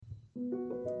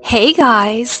Hey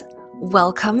guys,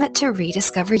 welcome to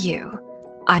Rediscover You.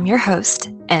 I'm your host,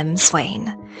 M.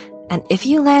 Swain, and if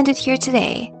you landed here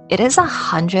today, it is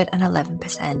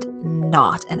 111%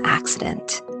 not an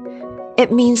accident.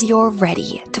 It means you're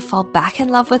ready to fall back in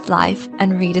love with life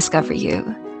and rediscover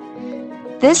you.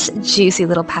 This juicy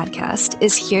little podcast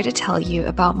is here to tell you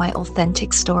about my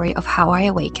authentic story of how I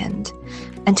awakened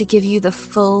and to give you the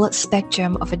full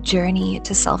spectrum of a journey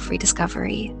to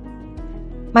self-rediscovery.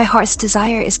 My heart's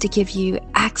desire is to give you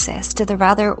access to the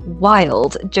rather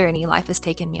wild journey life has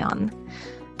taken me on,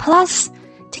 plus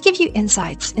to give you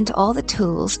insights into all the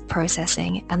tools,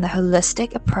 processing, and the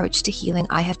holistic approach to healing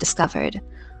I have discovered,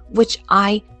 which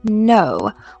I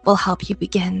know will help you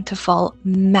begin to fall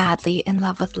madly in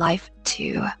love with life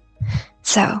too.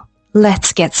 So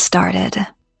let's get started.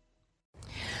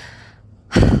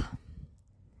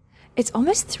 It's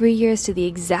almost 3 years to the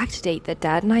exact date that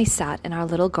Dad and I sat in our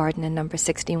little garden in number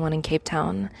 61 in Cape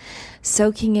Town,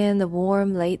 soaking in the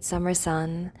warm late summer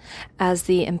sun as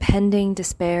the impending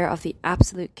despair of the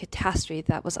absolute catastrophe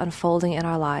that was unfolding in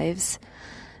our lives,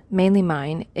 mainly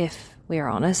mine, if we are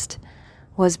honest,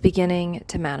 was beginning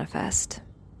to manifest.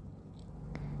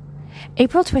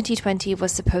 April 2020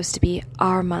 was supposed to be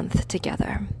our month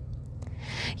together.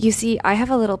 You see, I have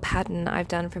a little pattern I've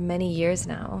done for many years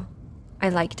now. I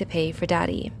like to pay for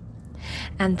Daddy.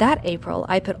 And that April,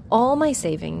 I put all my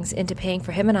savings into paying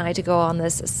for him and I to go on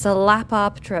this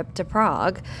slap-up trip to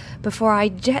Prague before I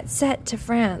jet set to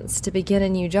France to begin a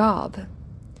new job.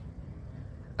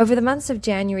 Over the months of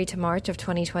January to March of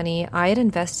 2020, I had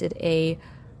invested a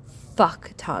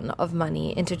fuck ton of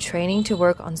money into training to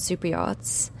work on super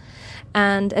yachts,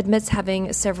 and amidst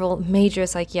having several major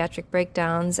psychiatric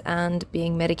breakdowns and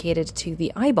being medicated to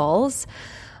the eyeballs,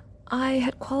 I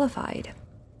had qualified.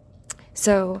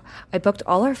 So I booked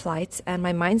all our flights, and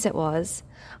my mindset was,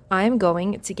 I'm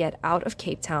going to get out of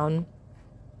Cape Town.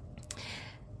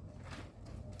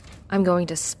 I'm going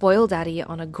to spoil Daddy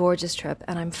on a gorgeous trip,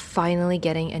 and I'm finally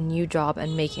getting a new job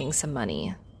and making some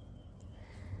money.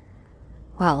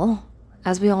 Well,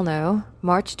 as we all know,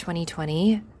 March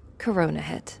 2020, Corona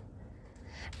hit.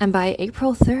 And by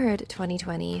April 3rd,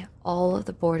 2020, all of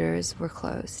the borders were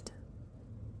closed.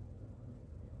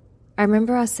 I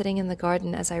remember us sitting in the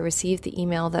garden as I received the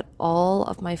email that all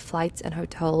of my flights and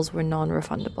hotels were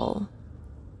non-refundable.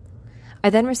 I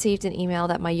then received an email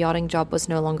that my yachting job was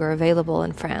no longer available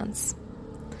in France,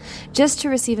 just to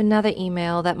receive another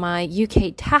email that my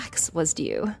UK tax was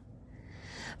due,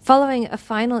 following a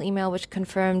final email which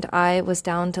confirmed I was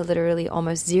down to literally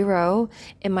almost zero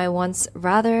in my once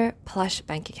rather plush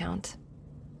bank account.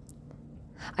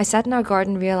 I sat in our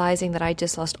garden realizing that I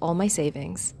just lost all my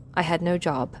savings. I had no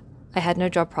job. I had no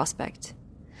job prospect,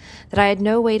 that I had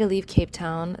no way to leave Cape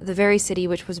Town, the very city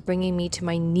which was bringing me to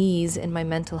my knees in my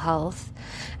mental health,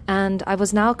 and I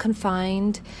was now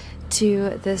confined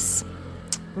to this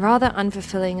rather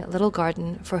unfulfilling little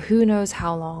garden for who knows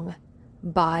how long,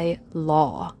 by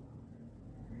law.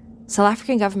 South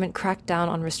African government cracked down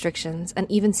on restrictions, and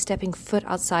even stepping foot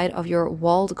outside of your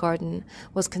walled garden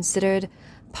was considered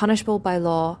punishable by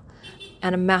law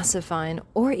and a massive fine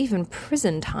or even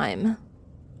prison time.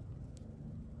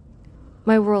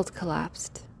 My world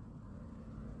collapsed.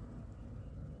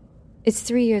 It's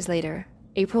 3 years later,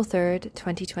 April 3rd,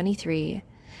 2023,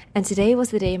 and today was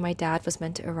the day my dad was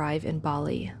meant to arrive in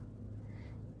Bali.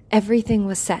 Everything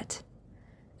was set,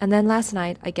 and then last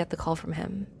night I get the call from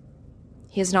him.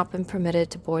 He has not been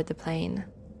permitted to board the plane.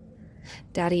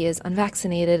 Daddy is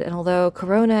unvaccinated, and although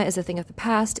Corona is a thing of the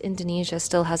past, Indonesia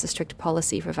still has a strict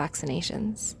policy for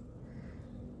vaccinations.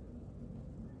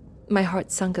 My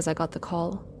heart sunk as I got the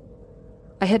call.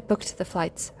 I had booked the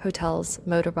flights, hotels,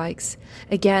 motorbikes.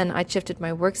 Again, I'd shifted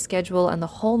my work schedule and the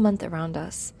whole month around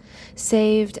us,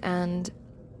 saved and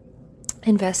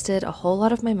invested a whole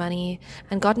lot of my money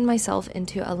and gotten myself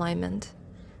into alignment.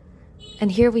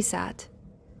 And here we sat,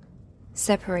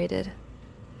 separated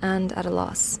and at a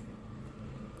loss.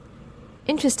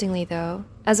 Interestingly though,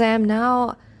 as I am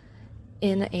now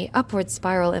in an upward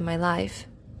spiral in my life,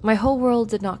 my whole world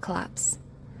did not collapse.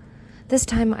 This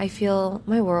time I feel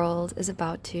my world is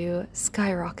about to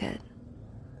skyrocket.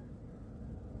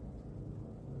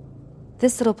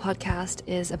 This little podcast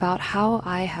is about how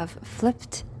I have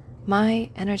flipped my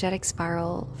energetic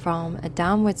spiral from a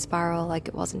downward spiral like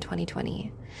it was in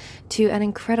 2020 to an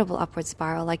incredible upward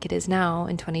spiral like it is now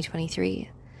in 2023.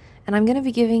 And I'm going to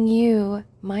be giving you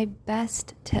my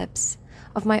best tips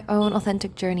of my own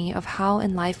authentic journey of how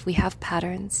in life we have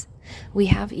patterns, we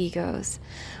have egos,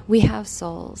 we have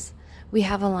souls, we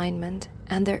have alignment,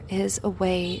 and there is a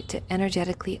way to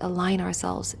energetically align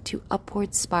ourselves to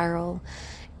upward spiral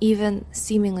even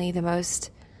seemingly the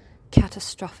most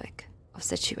catastrophic of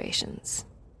situations.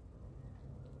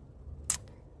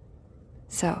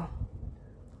 So,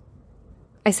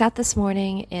 I sat this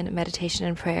morning in meditation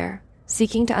and prayer,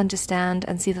 seeking to understand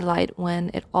and see the light when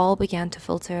it all began to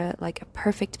filter like a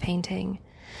perfect painting,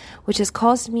 which has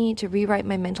caused me to rewrite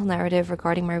my mental narrative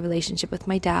regarding my relationship with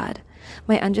my dad,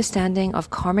 my understanding of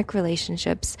karmic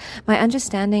relationships, my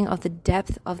understanding of the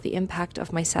depth of the impact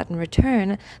of my Saturn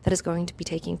return that is going to be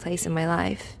taking place in my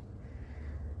life,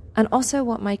 and also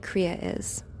what my Kriya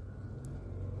is.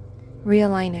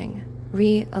 Realigning,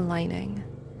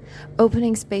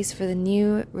 opening space for the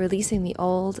new, releasing the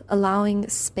old, allowing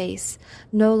space,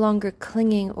 no longer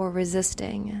clinging or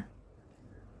resisting,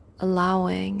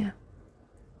 allowing.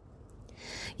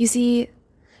 You see,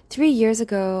 3 years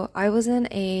ago, I was in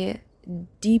a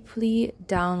deeply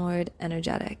downward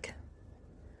energetic.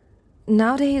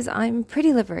 Nowadays, I'm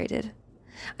pretty liberated.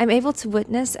 I'm able to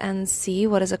witness and see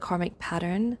what is a karmic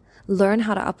pattern, learn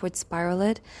how to upward spiral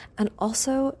it, and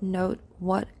also note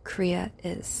what Kriya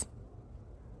is.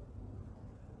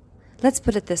 Let's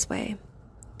put it this way.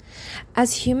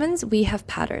 As humans, we have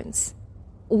patterns.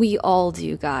 We all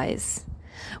do, guys.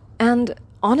 And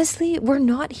honestly, we're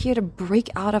not here to break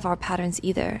out of our patterns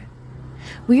either.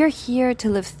 We are here to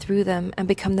live through them and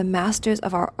become the masters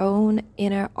of our own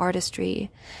inner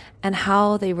artistry and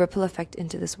how they ripple effect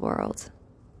into this world.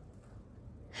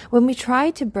 When we try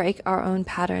to break our own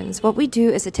patterns, what we do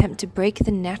is attempt to break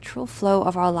the natural flow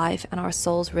of our life and our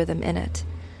soul's rhythm in it.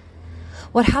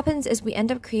 What happens is we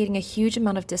end up creating a huge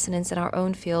amount of dissonance in our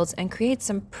own fields and create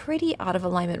some pretty out of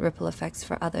alignment ripple effects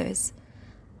for others.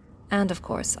 And of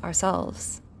course,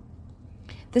 ourselves.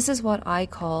 This is what I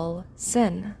call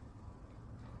sin.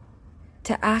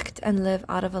 To act and live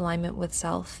out of alignment with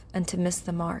self and to miss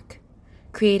the mark,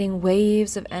 creating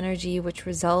waves of energy which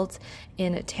result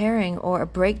in a tearing or a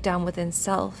breakdown within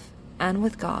self and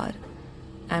with God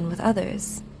and with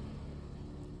others.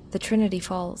 The trinity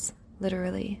falls,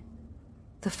 literally.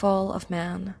 The fall of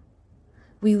man.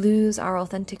 We lose our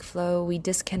authentic flow, we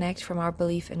disconnect from our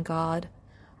belief in God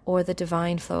or the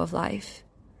divine flow of life.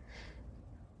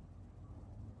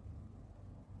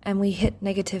 And we hit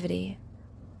negativity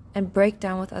and break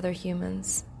down with other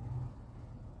humans.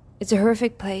 It's a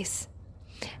horrific place,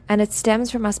 and it stems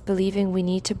from us believing we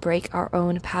need to break our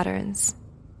own patterns.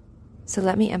 So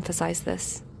let me emphasize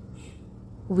this.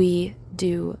 We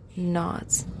do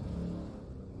not.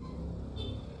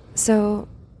 So,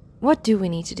 what do we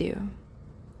need to do?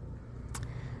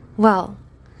 Well,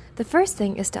 the first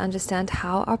thing is to understand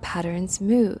how our patterns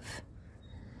move.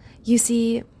 You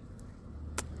see,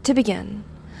 to begin,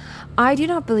 I do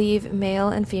not believe male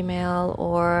and female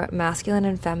or masculine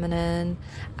and feminine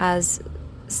as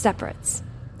separates.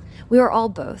 We are all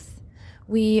both.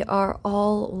 We are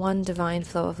all one divine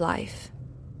flow of life.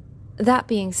 That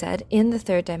being said, in the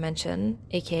third dimension,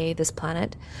 aka this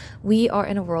planet, we are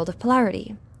in a world of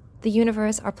polarity. The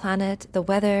universe, our planet, the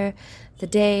weather, the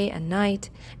day and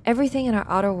night, everything in our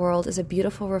outer world is a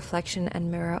beautiful reflection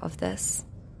and mirror of this.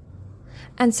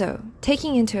 And so,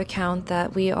 taking into account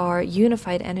that we are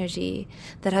unified energy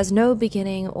that has no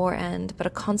beginning or end, but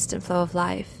a constant flow of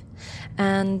life,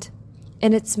 and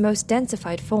in its most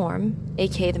densified form,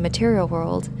 aka the material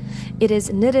world, it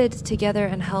is knitted together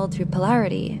and held through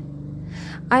polarity.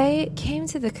 I came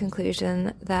to the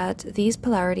conclusion that these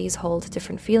polarities hold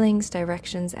different feelings,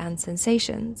 directions, and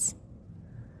sensations.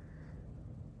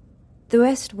 The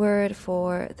best word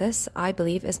for this, I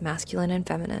believe, is masculine and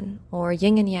feminine, or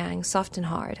yin and yang, soft and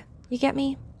hard. You get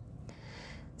me?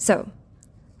 So,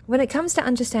 when it comes to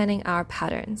understanding our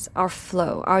patterns, our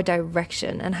flow, our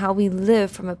direction, and how we live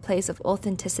from a place of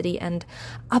authenticity and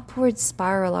upward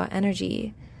spiral our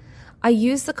energy, I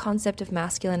use the concept of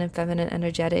masculine and feminine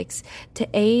energetics to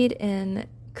aid in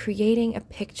creating a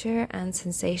picture and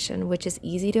sensation which is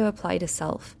easy to apply to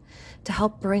self, to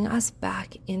help bring us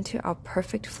back into our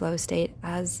perfect flow state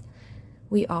as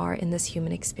we are in this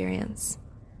human experience,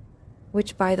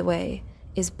 which, by the way,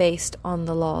 is based on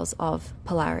the laws of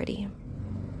polarity.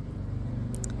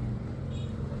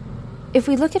 If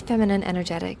we look at feminine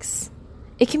energetics,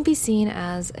 it can be seen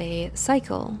as a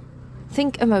cycle.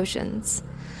 Think emotions.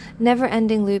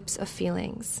 Never-ending loops of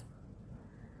feelings.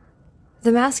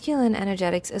 The masculine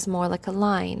energetics is more like a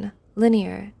line,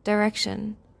 linear,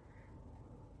 direction.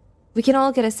 We can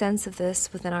all get a sense of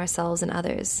this within ourselves and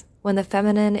others. When the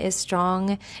feminine is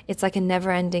strong, it's like a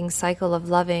never-ending cycle of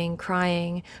loving,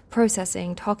 crying,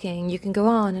 processing, talking. You can go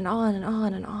on and on and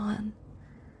on and on.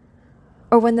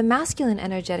 Or when the masculine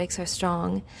energetics are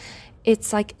strong,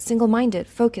 it's like single-minded,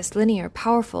 focused, linear,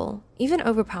 powerful, even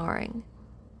overpowering.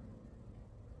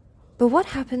 But what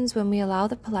happens when we allow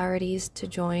the polarities to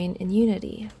join in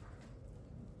unity?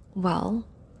 Well,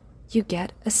 you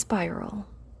get a spiral.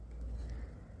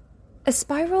 A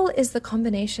spiral is the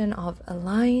combination of a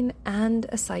line and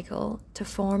a cycle to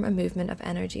form a movement of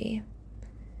energy.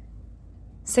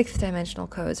 Sixth dimensional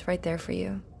codes right there for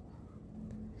you.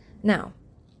 Now,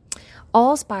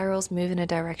 all spirals move in a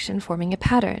direction, forming a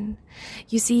pattern.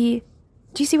 Do you see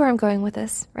where I'm going with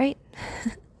this, right?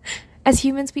 As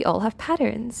humans, we all have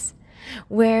patterns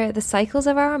where the cycles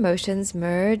of our emotions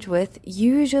merge with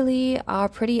usually our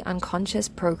pretty unconscious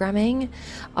programming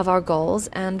of our goals,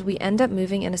 and we end up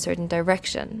moving in a certain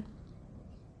direction.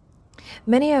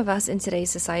 Many of us in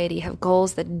today's society have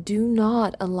goals that do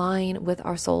not align with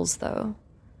our souls, though.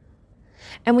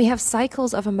 And we have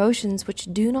cycles of emotions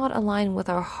which do not align with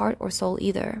our heart or soul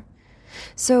either.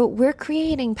 So we're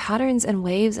creating patterns and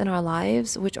waves in our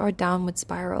lives which are downward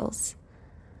spirals.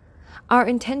 Our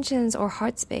intentions or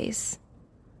heart space,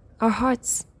 our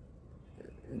hearts,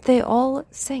 they all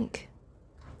sink.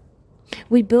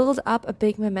 We build up a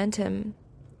big momentum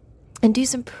and do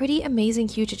some pretty amazing,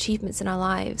 huge achievements in our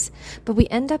lives, but we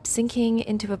end up sinking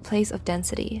into a place of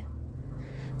density.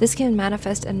 This can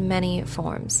manifest in many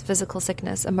forms: physical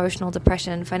sickness, emotional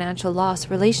depression, financial loss,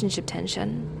 relationship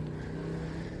tension.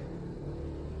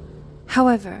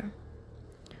 However,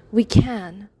 we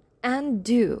can and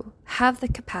do have the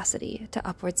capacity to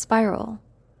upward spiral.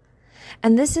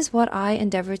 And this is what I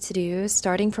endeavored to do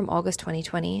starting from August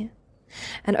 2020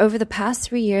 and over the past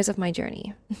 3 years of my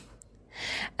journey.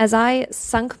 As I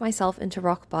sunk myself into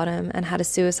rock bottom and had a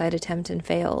suicide attempt and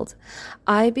failed,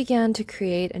 I began to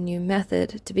create a new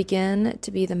method to begin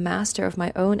to be the master of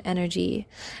my own energy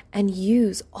and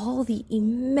use all the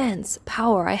immense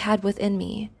power I had within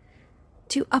me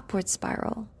to upward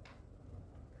spiral.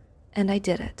 And I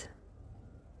did it.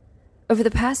 Over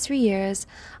the past 3 years,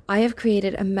 I have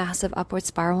created a massive upward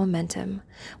spiral momentum,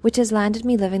 which has landed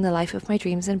me living the life of my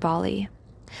dreams in Bali,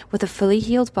 with a fully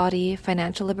healed body,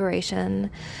 financial liberation,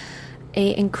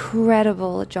 an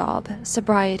incredible job,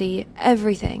 sobriety,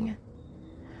 everything.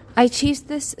 I achieved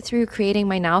this through creating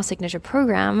my Now Signature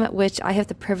program, which I have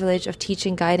the privilege of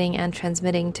teaching, guiding, and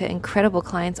transmitting to incredible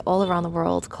clients all around the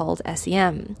world, called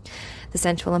SEM, the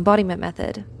Sensual Embodiment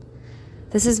Method.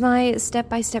 This is my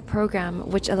step-by-step program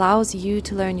which allows you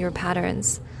to learn your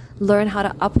patterns, learn how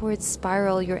to upward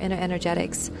spiral your inner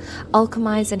energetics,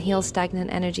 alchemize and heal stagnant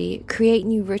energy, create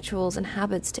new rituals and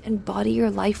habits to embody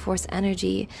your life force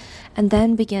energy, and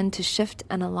then begin to shift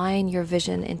and align your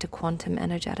vision into quantum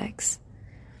energetics.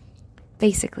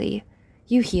 Basically,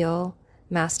 you heal,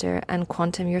 master, and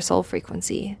quantum your soul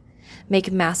frequency,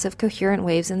 make massive coherent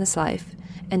waves in this life,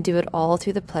 and do it all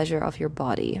through the pleasure of your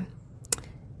body.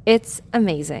 It's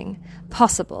amazing,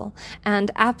 possible,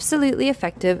 and absolutely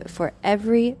effective for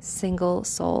every single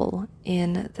soul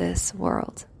in this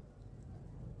world.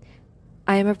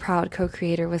 I am a proud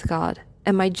co-creator with God,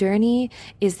 and my journey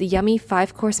is the yummy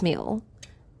 5-course meal,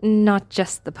 not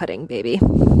just the pudding, baby.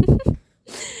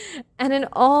 And in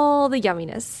all the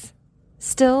yumminess,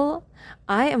 still,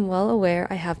 I am well aware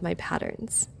I have my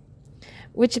patterns.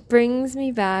 Which brings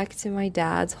me back to my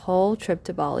dad's whole trip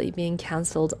to Bali being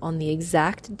cancelled on the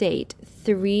exact date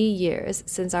 3 years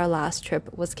since our last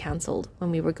trip was cancelled when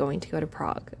we were going to go to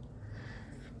Prague.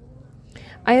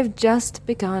 I have just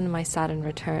begun my Saturn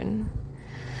return.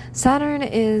 Saturn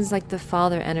is like the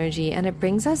father energy, and it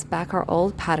brings us back our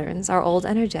old patterns, our old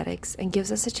energetics, and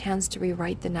gives us a chance to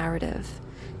rewrite the narrative,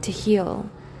 to heal,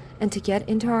 and to get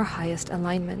into our highest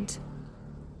alignment.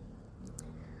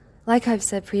 Like I've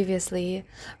said previously,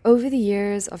 over the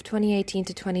years of 2018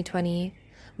 to 2020,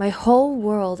 my whole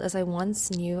world as I once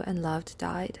knew and loved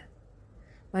died.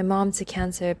 My mom to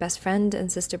cancer, best friend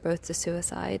and sister both to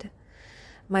suicide.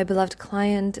 My beloved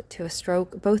client to a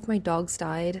stroke, both my dogs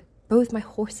died, both my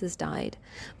horses died.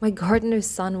 My gardener's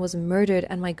son was murdered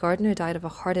and my gardener died of a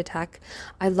heart attack.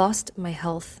 I lost my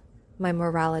health, my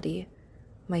morality,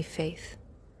 my faith.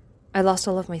 I lost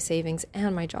all of my savings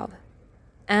and my job.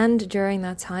 And during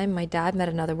that time, my dad met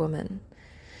another woman.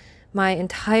 My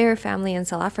entire family in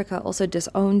South Africa also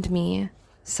disowned me.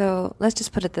 So let's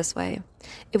just put it this way.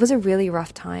 It was a really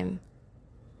rough time.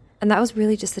 And that was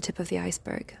really just the tip of the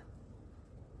iceberg.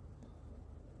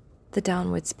 The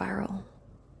downward spiral.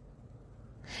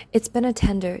 It's been a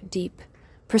tender, deep,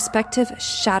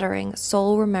 perspective-shattering,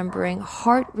 soul-remembering,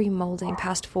 heart-remolding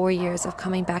past 4 years of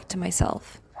coming back to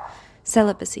myself.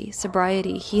 Celibacy,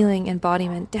 sobriety, healing,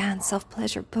 embodiment, dance,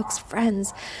 self-pleasure, books,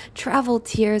 friends, travel,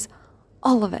 tears,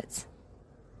 all of it.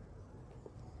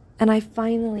 And I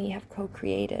finally have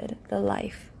co-created the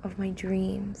life of my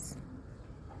dreams.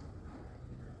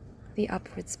 The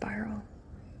upward spiral.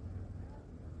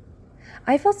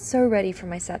 I felt so ready for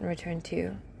my Saturn return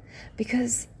too,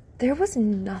 because there was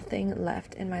nothing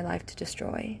left in my life to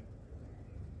destroy.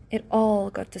 It all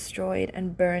got destroyed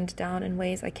and burned down in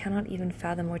ways I cannot even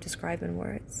fathom or describe in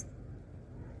words.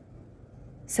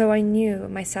 So I knew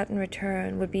my Saturn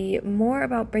return would be more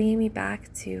about bringing me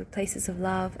back to places of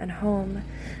love and home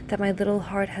that my little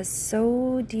heart has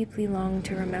so deeply longed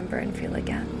to remember and feel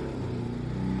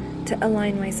again, to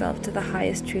align myself to the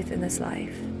highest truth in this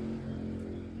life.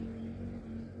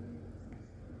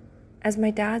 As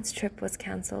my dad's trip was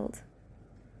cancelled,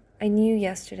 I knew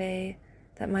yesterday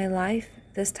that my life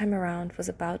this time around was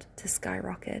about to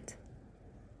skyrocket,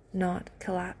 not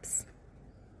collapse.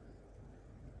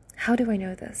 How do I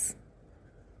know this?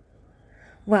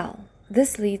 Well,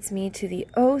 this leads me to the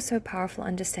oh so powerful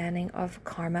understanding of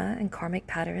karma and karmic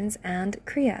patterns and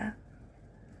kriya.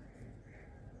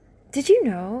 Did you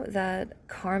know that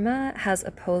karma has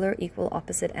a polar equal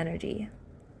opposite energy?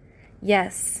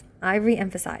 Yes, I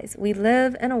re-emphasize, we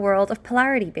live in a world of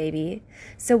polarity, baby.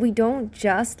 So we don't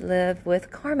just live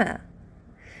with karma.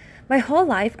 My whole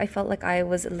life, I felt like I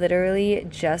was literally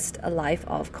just a life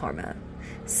of karma.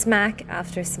 Smack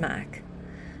after smack.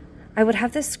 I would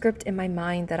have this script in my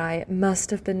mind that I must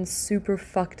have been super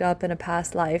fucked up in a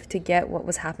past life to get what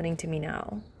was happening to me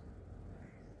now.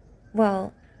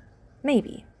 Well,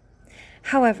 maybe.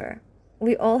 However,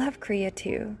 we all have kriya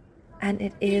too, and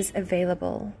it is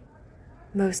available.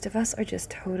 Most of us are just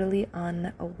totally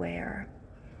unaware.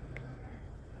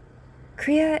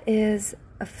 Kriya is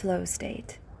a flow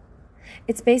state.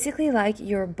 It's basically like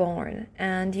you're born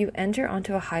and you enter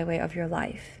onto a highway of your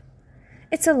life.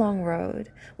 It's a long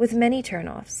road with many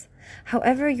turnoffs.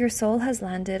 However, your soul has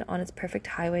landed on its perfect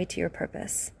highway to your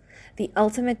purpose, the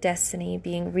ultimate destiny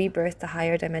being rebirth to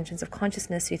higher dimensions of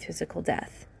consciousness through physical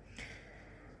death.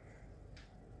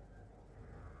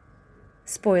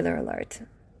 Spoiler alert.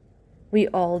 We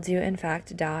all do in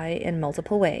fact die in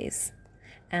multiple ways,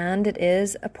 and it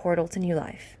is a portal to new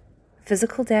life.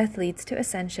 Physical death leads to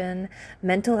ascension,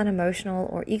 mental and emotional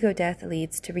or ego death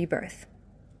leads to rebirth.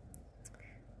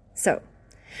 So,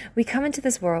 we come into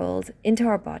this world, into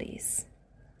our bodies.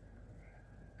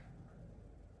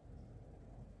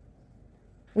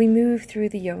 We move through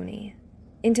the yoni,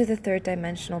 into the third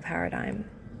dimensional paradigm,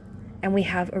 and we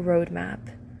have a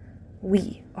roadmap.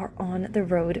 We are on the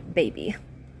road, baby.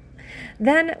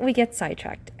 Then we get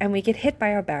sidetracked and we get hit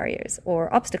by our barriers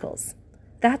or obstacles.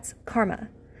 That's karma.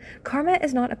 Karma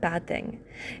is not a bad thing.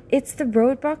 It's the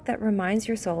roadblock that reminds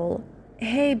your soul,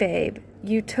 hey babe,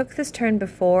 you took this turn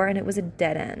before and it was a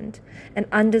dead end, an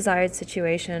undesired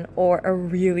situation, or a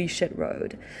really shit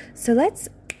road. So let's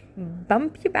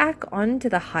bump you back onto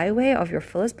the highway of your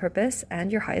fullest purpose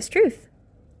and your highest truth.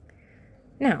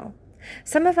 Now,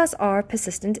 some of us are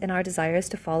persistent in our desires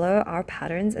to follow our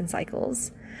patterns and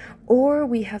cycles, or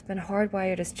we have been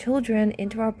hardwired as children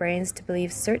into our brains to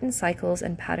believe certain cycles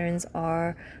and patterns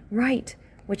are right,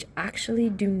 which actually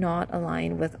do not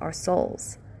align with our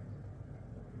souls.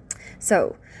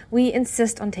 So, we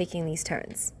insist on taking these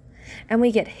turns, and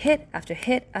we get hit after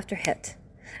hit after hit,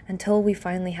 until we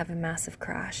finally have a massive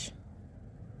crash.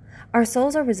 Our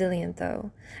souls are resilient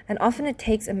though, and often it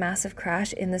takes a massive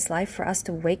crash in this life for us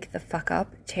to wake the fuck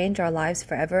up, change our lives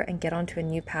forever, and get onto a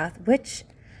new path, which,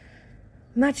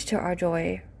 much to our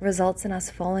joy, results in us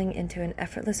falling into an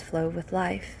effortless flow with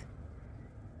life.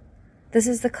 This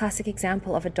is the classic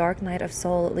example of a dark night of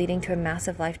soul leading to a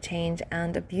massive life change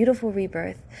and a beautiful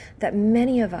rebirth that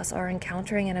many of us are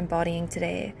encountering and embodying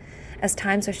today, as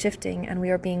times are shifting and we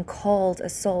are being called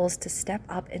as souls to step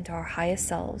up into our highest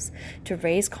selves to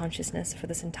raise consciousness for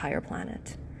this entire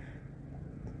planet.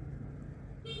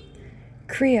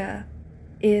 Kriya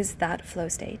is that flow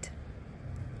state.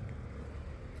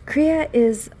 Kriya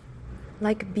is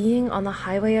like being on the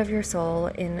highway of your soul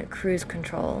in cruise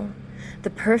control. The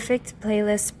perfect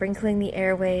playlist sprinkling the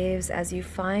airwaves as you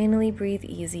finally breathe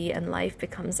easy and life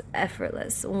becomes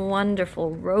effortless,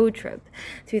 wonderful road trip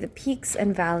through the peaks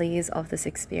and valleys of this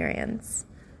experience.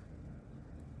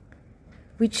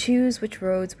 We choose which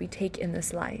roads we take in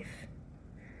this life.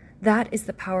 That is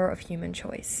the power of human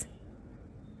choice.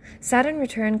 Saturn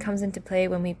return comes into play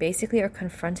when we basically are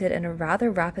confronted in a rather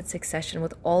rapid succession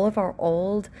with all of our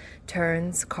old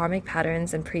turns, karmic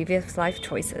patterns, and previous life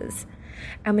choices.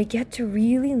 And we get to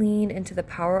really lean into the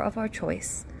power of our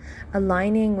choice,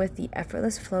 aligning with the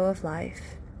effortless flow of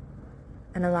life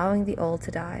and allowing the old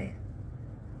to die.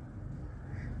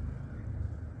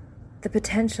 The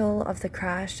potential of the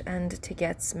crash and to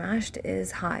get smashed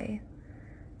is high.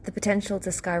 The potential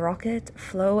to skyrocket,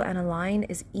 flow, and align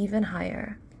is even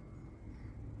higher.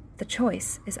 The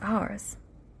choice is ours.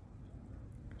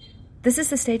 This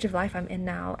is the stage of life I'm in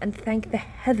now, and thank the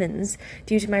heavens,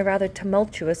 due to my rather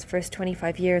tumultuous first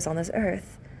 25 years on this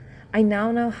earth, I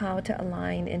now know how to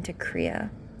align into Kriya.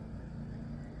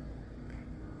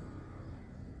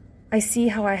 I see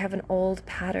how I have an old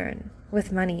pattern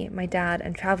with money, my dad,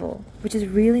 and travel, which is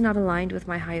really not aligned with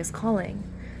my highest calling.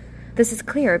 This is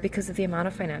clear because of the amount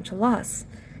of financial loss,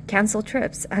 cancelled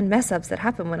trips, and mess-ups that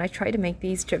happen when I try to make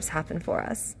these trips happen for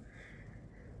us.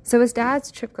 So as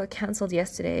Dad's trip got cancelled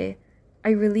yesterday, I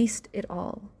released it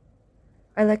all.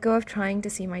 I let go of trying to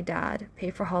see my dad,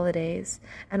 pay for holidays,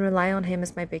 and rely on him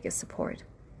as my biggest support.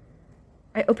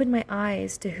 I opened my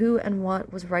eyes to who and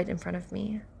what was right in front of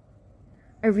me.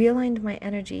 I realigned my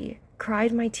energy,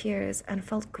 cried my tears, and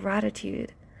felt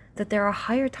gratitude that there are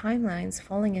higher timelines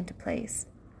falling into place.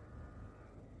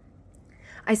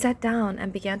 I sat down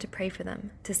and began to pray for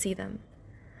them, to see them.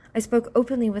 I spoke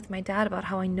openly with my dad about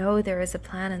how I know there is a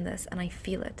plan in this, and I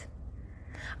feel it.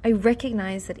 I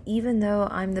recognize that even though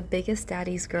I'm the biggest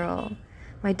daddy's girl,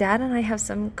 my dad and I have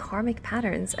some karmic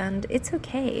patterns, and it's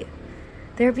okay.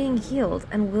 They're being healed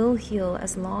and will heal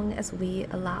as long as we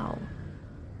allow.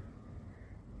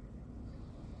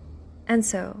 And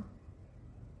so,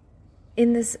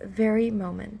 in this very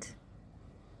moment,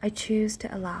 I choose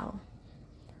to allow.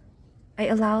 I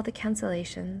allow the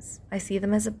cancellations. I see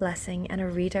them as a blessing and a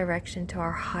redirection to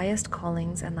our highest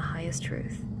callings and the highest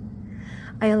truth.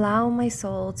 I allow my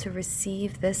soul to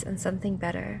receive this and something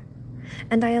better.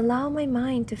 And I allow my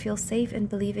mind to feel safe in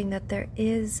believing that there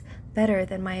is better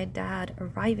than my dad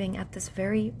arriving at this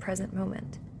very present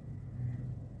moment.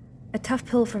 A tough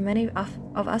pill for many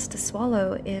of us to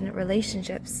swallow in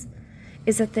relationships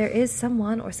is that there is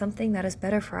someone or something that is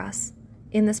better for us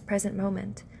in this present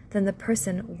moment than the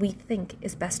person we think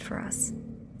is best for us.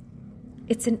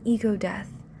 It's an ego death,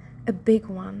 a big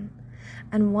one,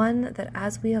 and one that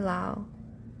as we allow,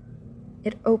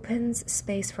 it opens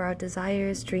space for our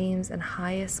desires, dreams, and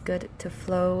highest good to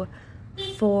flow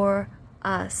for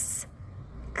us.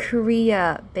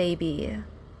 Kriya, baby.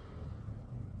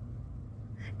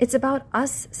 It's about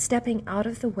us stepping out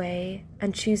of the way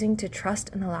and choosing to trust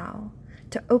and allow,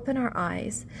 to open our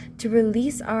eyes, to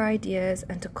release our ideas,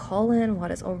 and to call in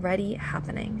what is already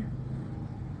happening.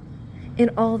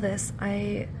 In all this,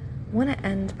 I want to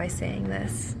end by saying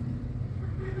this.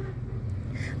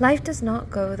 Life does not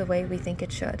go the way we think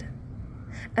it should.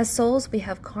 As souls, we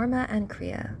have karma and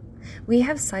kriya. We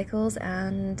have cycles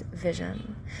and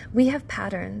vision. We have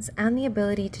patterns and the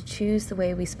ability to choose the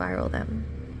way we spiral them.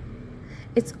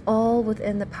 It's all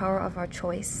within the power of our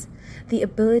choice, the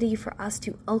ability for us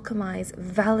to alchemize,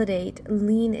 validate,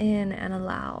 lean in, and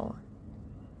allow.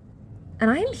 And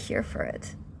I am here for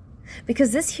it.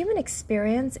 Because this human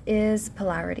experience is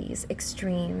polarities,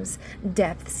 extremes,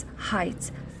 depths,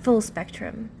 heights, full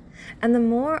spectrum. And the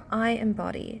more I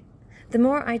embody, the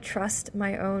more I trust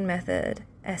my own method,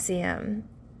 SEM,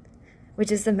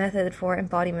 which is the method for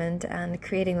embodiment and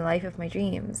creating the life of my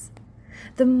dreams,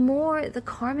 the more the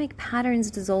karmic patterns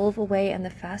dissolve away and the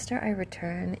faster I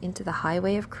return into the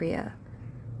highway of Kriya,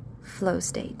 flow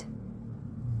state.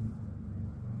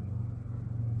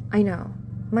 I know,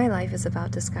 my life is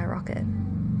about to skyrocket,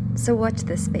 so watch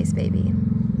this space, baby.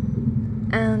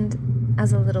 And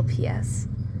as a little PS,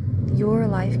 your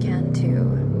life can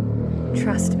too.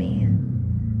 Trust me.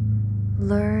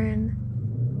 Learn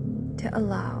to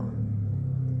allow.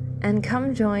 And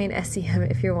come join SEM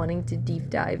if you're wanting to deep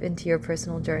dive into your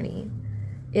personal journey.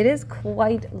 It is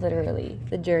quite literally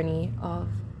the journey of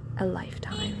a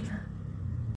lifetime.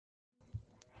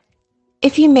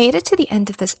 If you made it to the end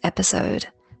of this episode,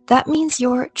 that means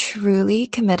you're truly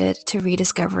committed to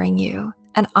rediscovering you.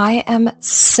 And I am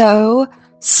so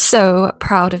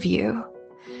proud of you.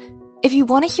 If you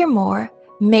want to hear more,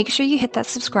 make sure you hit that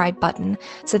subscribe button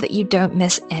so that you don't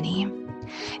miss any.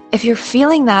 If you're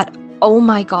feeling that, oh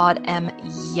my God,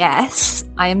 yes,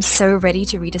 I am so ready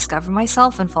to rediscover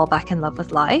myself and fall back in love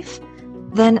with life,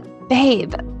 then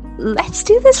babe, let's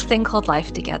do this thing called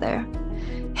life together.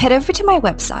 Head over to my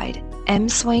website,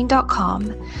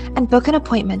 mswain.com, and book an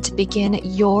appointment to begin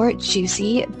your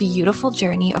juicy, beautiful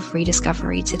journey of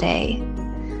rediscovery today.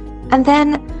 And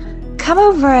then come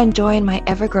over and join my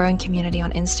ever-growing community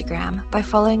on Instagram by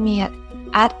following me at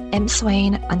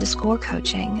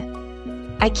mswain_coaching.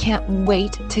 I can't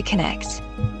wait to connect.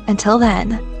 Until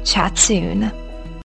then, chat soon.